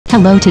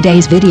Hello,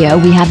 today's video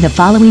we have the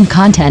following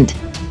content.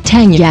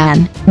 Tang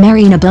Yan,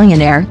 marrying a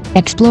billionaire,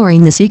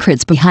 exploring the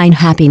secrets behind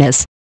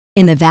happiness.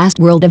 In the vast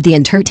world of the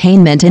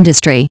entertainment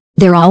industry,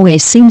 there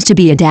always seems to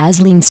be a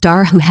dazzling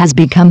star who has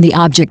become the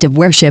object of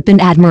worship and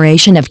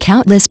admiration of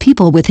countless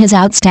people with his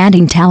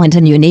outstanding talent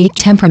and unique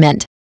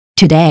temperament.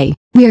 Today,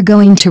 we are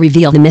going to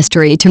reveal the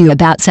mystery to you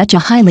about such a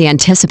highly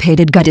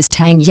anticipated goddess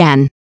Tang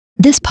Yan.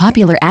 This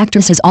popular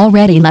actress has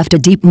already left a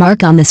deep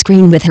mark on the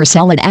screen with her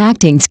solid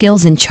acting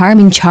skills and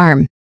charming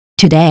charm.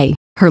 Today,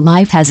 her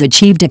life has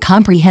achieved a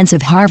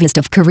comprehensive harvest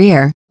of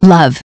career,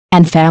 love,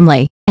 and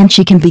family, and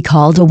she can be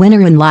called a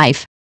winner in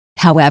life.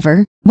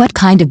 However, what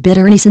kind of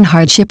bitterness and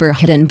hardship are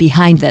hidden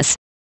behind this?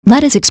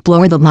 Let us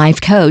explore the life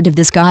code of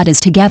this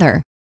goddess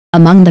together.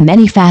 Among the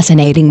many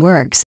fascinating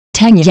works,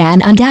 Tang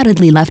Yan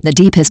undoubtedly left the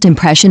deepest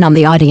impression on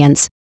the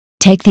audience.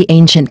 Take the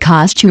ancient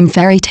costume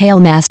fairy tale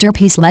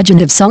masterpiece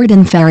Legend of Sword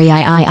and Fairy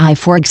III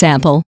for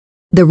example.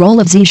 The role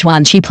of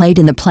Zixuan she played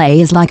in the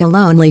play is like a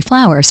lonely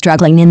flower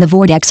struggling in the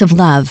vortex of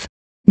love.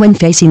 When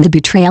facing the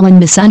betrayal and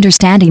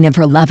misunderstanding of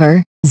her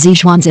lover,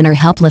 Zixuan's inner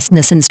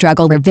helplessness and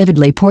struggle were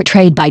vividly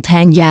portrayed by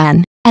Tang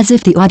Yan, as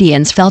if the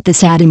audience felt the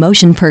sad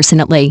emotion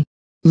personally.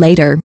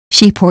 Later,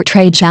 she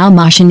portrayed Zhao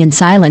Mashing in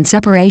Silent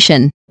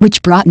Separation,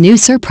 which brought new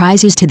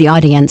surprises to the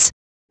audience.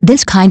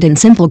 This kind and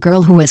simple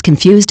girl who was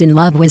confused in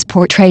love was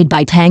portrayed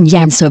by Tang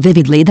Yan so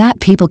vividly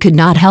that people could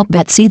not help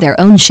but see their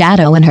own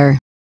shadow in her.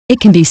 It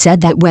can be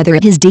said that whether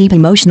it is deep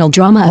emotional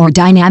drama or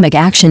dynamic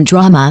action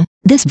drama,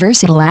 this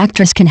versatile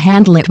actress can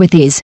handle it with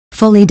ease,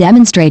 fully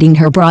demonstrating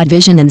her broad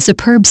vision and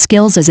superb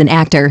skills as an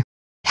actor.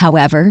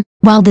 However,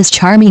 while this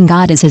charming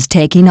goddess is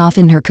taking off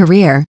in her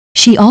career,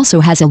 she also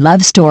has a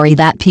love story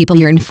that people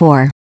yearn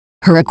for.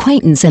 Her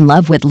acquaintance and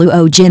love with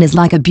Luo Jin is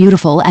like a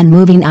beautiful and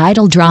moving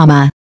idol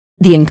drama.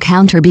 The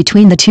encounter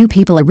between the two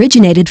people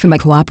originated from a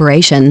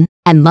cooperation,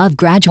 and love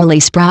gradually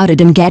sprouted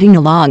in getting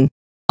along.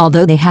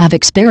 Although they have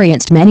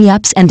experienced many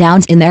ups and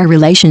downs in their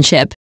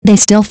relationship, they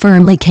still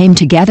firmly came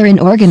together and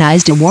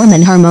organized a warm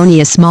and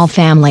harmonious small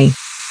family.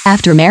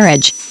 After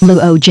marriage,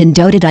 Luo Jin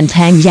doted on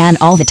Tang Yan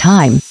all the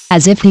time,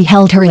 as if he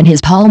held her in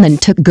his palm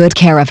and took good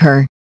care of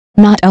her.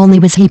 Not only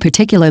was he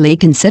particularly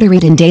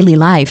considerate in daily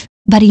life,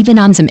 but even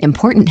on some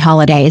important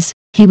holidays,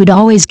 he would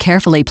always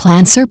carefully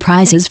plan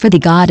surprises for the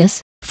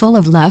goddess, full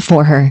of love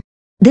for her.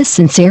 This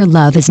sincere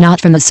love is not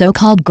from the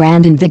so-called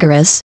grand and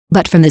vigorous,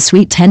 but from the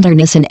sweet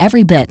tenderness in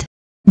every bit.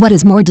 What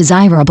is more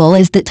desirable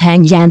is that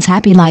Tang Yan's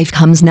happy life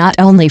comes not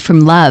only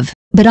from love,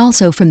 but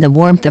also from the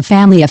warmth of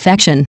family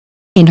affection.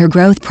 In her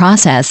growth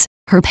process,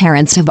 her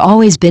parents have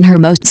always been her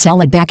most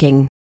solid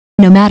backing.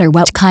 No matter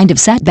what kind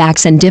of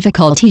setbacks and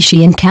difficulties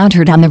she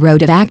encountered on the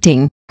road of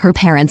acting, her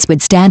parents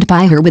would stand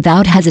by her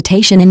without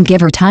hesitation and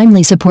give her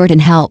timely support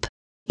and help.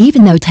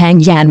 Even though Tang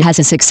Yan has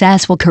a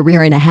successful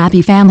career and a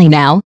happy family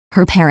now,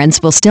 her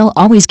parents will still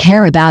always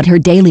care about her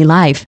daily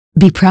life,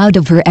 be proud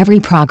of her every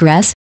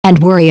progress, and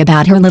worry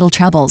about her little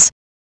troubles.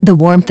 The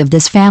warmth of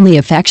this family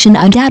affection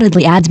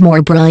undoubtedly adds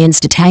more brilliance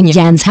to Tang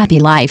Yan's happy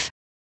life.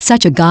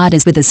 Such a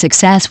goddess with a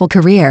successful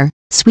career,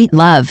 sweet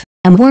love,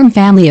 and warm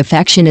family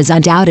affection is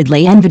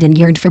undoubtedly envied and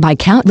yearned for by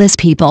countless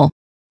people.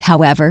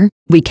 However,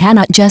 we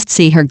cannot just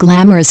see her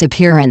glamorous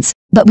appearance,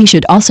 but we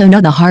should also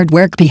know the hard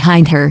work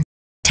behind her.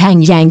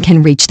 Tang Yan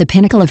can reach the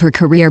pinnacle of her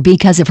career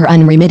because of her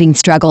unremitting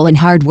struggle and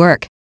hard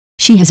work.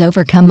 She has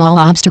overcome all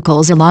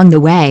obstacles along the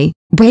way,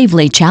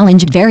 bravely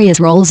challenged various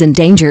roles and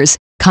dangers,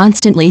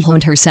 constantly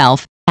honed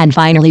herself, and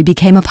finally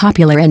became a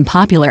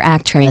popular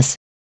actress.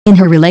 In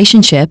her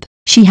relationship,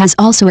 she has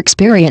also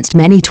experienced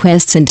many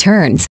twists and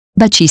turns,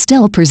 but she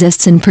still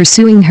persists in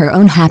pursuing her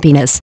own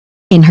happiness.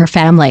 In her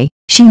family,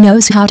 she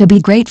knows how to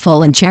be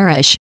grateful and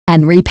cherish,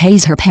 and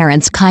repays her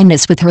parents'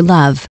 kindness with her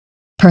love.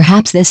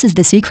 Perhaps this is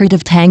the secret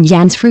of Tang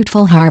Yan's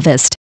fruitful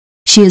harvest.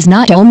 She is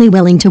not only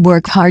willing to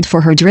work hard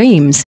for her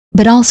dreams,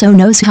 but also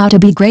knows how to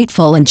be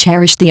grateful and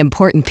cherish the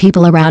important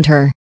people around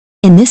her.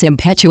 In this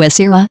impetuous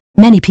era,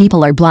 many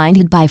people are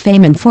blinded by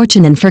fame and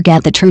fortune and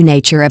forget the true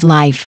nature of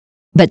life.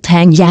 But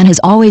Tang Yan has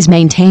always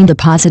maintained a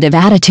positive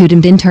attitude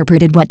and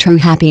interpreted what true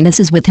happiness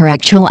is with her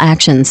actual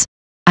actions.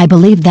 I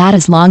believe that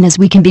as long as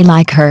we can be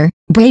like her,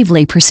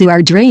 bravely pursue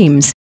our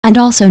dreams, and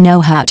also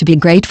know how to be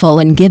grateful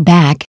and give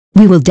back,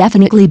 we will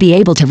definitely be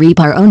able to reap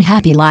our own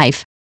happy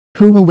life.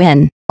 Who will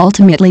win,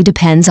 ultimately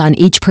depends on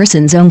each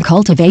person's own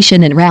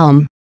cultivation and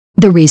realm.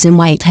 The reason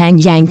why Tang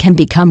Yan can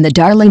become the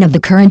darling of the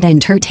current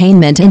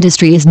entertainment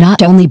industry is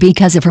not only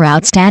because of her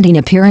outstanding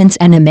appearance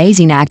and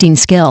amazing acting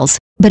skills,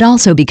 but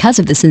also because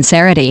of the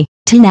sincerity,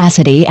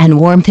 tenacity and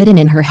warmth hidden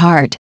in her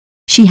heart.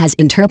 She has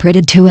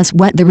interpreted to us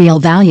what the real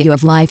value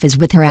of life is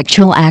with her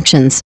actual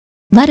actions.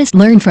 Let us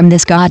learn from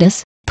this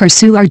goddess,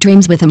 pursue our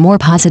dreams with a more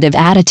positive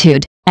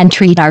attitude, and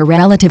treat our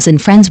relatives and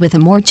friends with a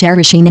more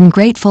cherishing and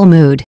grateful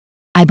mood.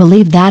 I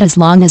believe that as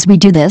long as we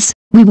do this,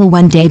 we will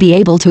one day be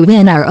able to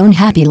win our own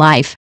happy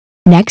life.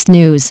 Next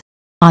news.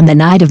 On the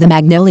night of the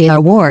Magnolia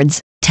Awards,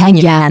 Tang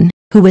Yan,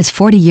 who was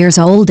 40 years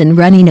old and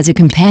running as a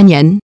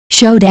companion,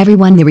 showed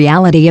everyone the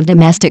reality of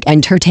domestic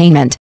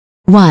entertainment.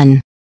 1.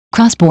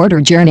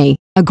 Cross-border journey,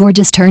 a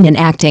gorgeous turn in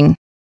acting.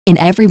 In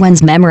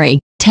everyone's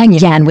memory, Tang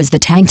Yan was the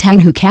Tang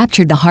who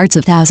captured the hearts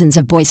of thousands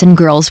of boys and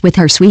girls with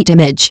her sweet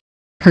image.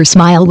 Her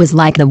smile was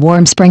like the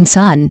warm spring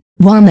sun,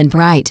 warm and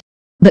bright.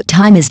 But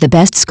time is the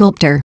best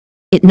sculptor.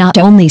 It not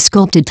only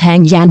sculpted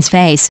Tang Yan's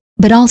face,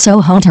 but also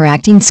honed her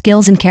acting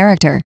skills and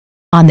character.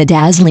 On the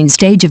dazzling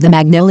stage of the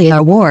Magnolia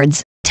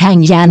Awards,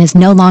 Tang Yan is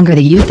no longer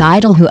the youth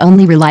idol who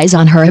only relies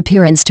on her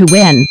appearance to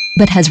win,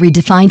 but has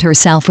redefined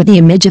herself with the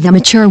image of a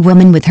mature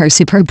woman with her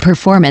superb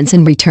performance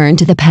in Return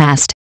to the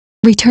Past.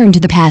 Return to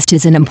the Past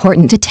is an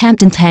important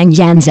attempt in Tang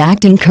Yan's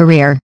acting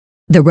career.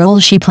 The role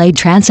she played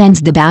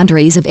transcends the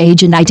boundaries of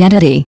age and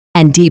identity,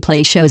 and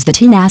deeply shows the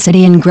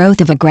tenacity and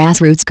growth of a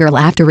grassroots girl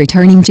after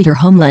returning to her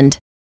homeland.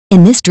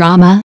 In this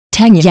drama,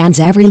 Tang Yan's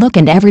every look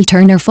and every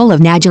turn are full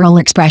of natural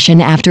expression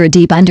after a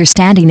deep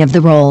understanding of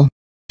the role.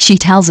 She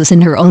tells us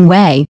in her own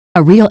way,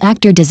 a real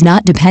actor does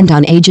not depend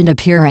on age and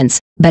appearance,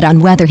 but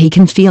on whether he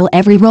can feel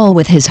every role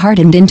with his heart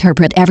and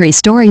interpret every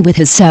story with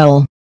his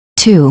soul.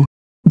 2.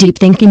 Deep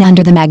thinking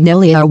under the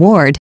Magnolia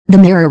Award, the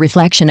mirror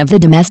reflection of the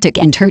domestic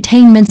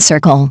entertainment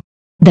circle.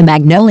 The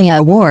Magnolia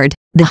Award,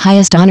 the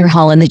highest honor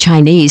hall in the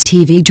Chinese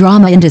TV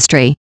drama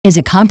industry, is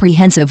a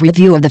comprehensive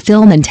review of the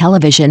film and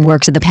television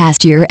works of the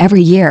past year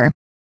every year.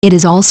 It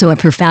is also a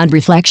profound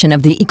reflection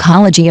of the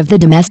ecology of the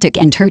domestic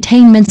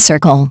entertainment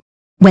circle.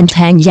 When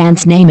Tang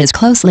Yan's name is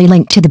closely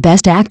linked to the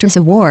Best Actress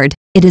Award,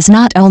 it is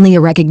not only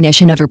a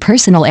recognition of her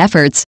personal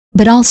efforts,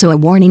 but also a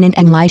warning and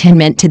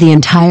enlightenment to the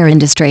entire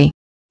industry.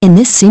 In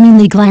this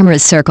seemingly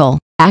glamorous circle,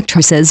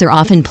 actresses are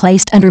often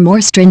placed under more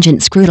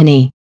stringent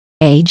scrutiny.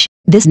 Age,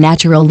 this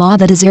natural law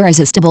that is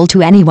irresistible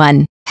to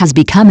anyone, has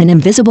become an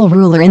invisible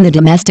ruler in the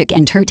domestic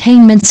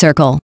entertainment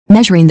circle,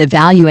 measuring the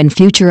value and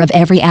future of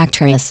every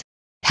actress.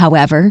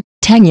 However,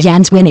 Tang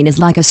Yan's winning is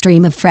like a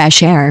stream of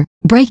fresh air,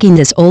 breaking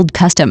this old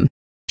custom.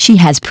 She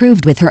has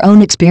proved with her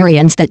own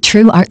experience that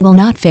true art will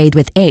not fade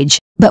with age,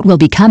 but will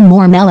become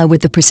more mellow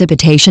with the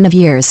precipitation of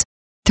years.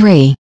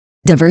 3.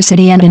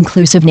 Diversity and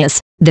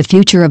inclusiveness, the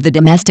future of the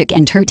domestic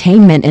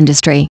entertainment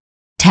industry.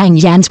 Tang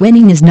Yan's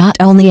winning is not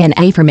only an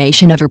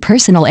affirmation of her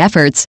personal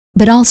efforts,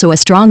 but also a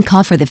strong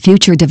call for the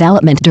future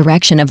development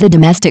direction of the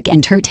domestic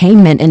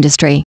entertainment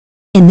industry.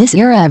 In this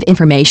era of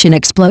information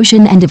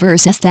explosion and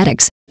diverse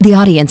aesthetics, the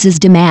audience's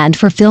demand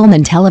for film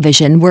and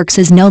television works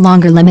is no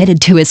longer limited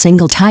to a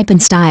single type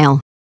and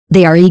style.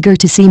 They are eager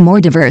to see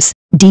more diverse,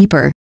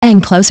 deeper,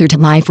 and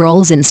closer-to-life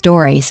roles and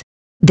stories.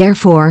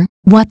 Therefore,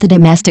 what the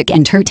domestic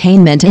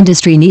entertainment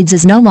industry needs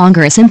is no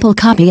longer a simple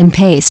copy and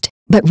paste,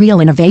 but real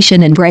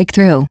innovation and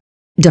breakthrough.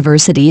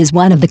 Diversity is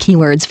one of the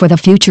keywords for the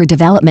future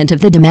development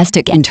of the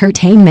domestic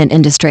entertainment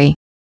industry.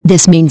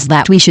 This means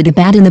that we should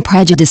abandon the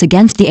prejudice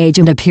against the age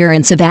and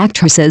appearance of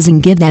actresses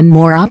and give them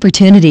more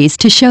opportunities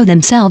to show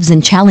themselves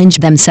and challenge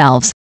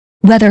themselves.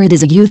 Whether it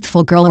is a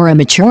youthful girl or a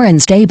mature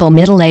and stable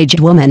middle-aged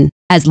woman,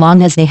 as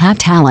long as they have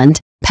talent,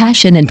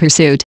 passion and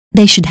pursuit,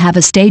 they should have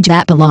a stage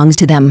that belongs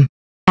to them.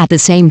 At the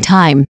same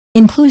time,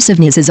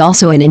 inclusiveness is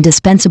also an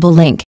indispensable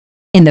link.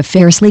 In the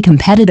fiercely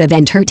competitive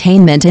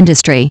entertainment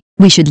industry,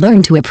 we should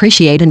learn to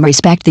appreciate and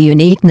respect the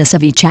uniqueness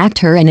of each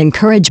actor and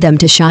encourage them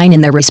to shine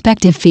in their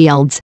respective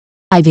fields.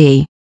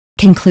 IV.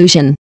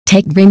 Conclusion.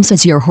 Take dreams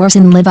as your horse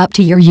and live up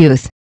to your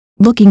youth.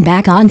 Looking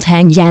back on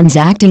Tang Yan's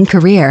acting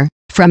career,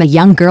 from a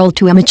young girl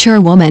to a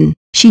mature woman,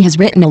 she has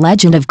written a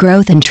legend of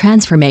growth and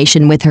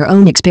transformation with her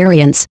own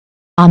experience.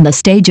 On the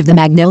stage of the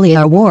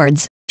Magnolia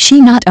Awards, she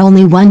not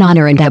only won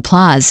honor and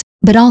applause,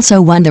 but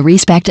also won the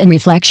respect and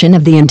reflection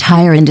of the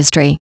entire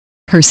industry.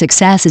 Her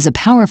success is a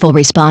powerful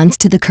response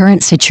to the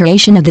current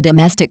situation of the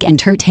domestic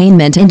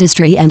entertainment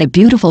industry and a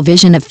beautiful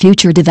vision of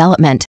future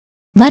development.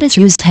 Let us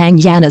use Tang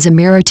Yan as a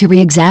mirror to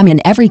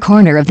re-examine every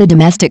corner of the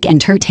domestic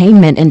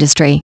entertainment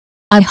industry.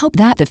 I hope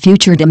that the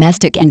future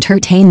domestic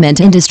entertainment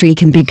industry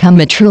can become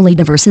a truly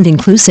diverse and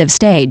inclusive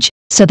stage,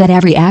 so that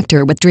every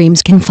actor with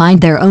dreams can find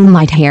their own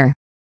light here.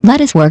 Let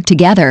us work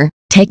together,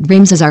 take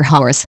dreams as our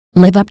horse,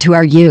 live up to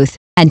our youth,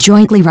 and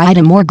jointly write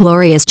a more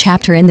glorious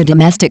chapter in the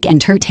domestic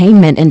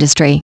entertainment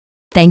industry.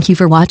 Thank you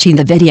for watching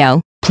the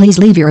video. Please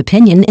leave your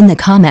opinion in the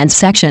comments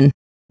section.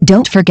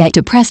 Don't forget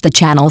to press the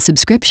channel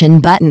subscription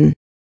button.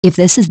 If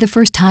this is the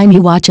first time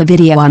you watch a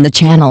video on the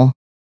channel,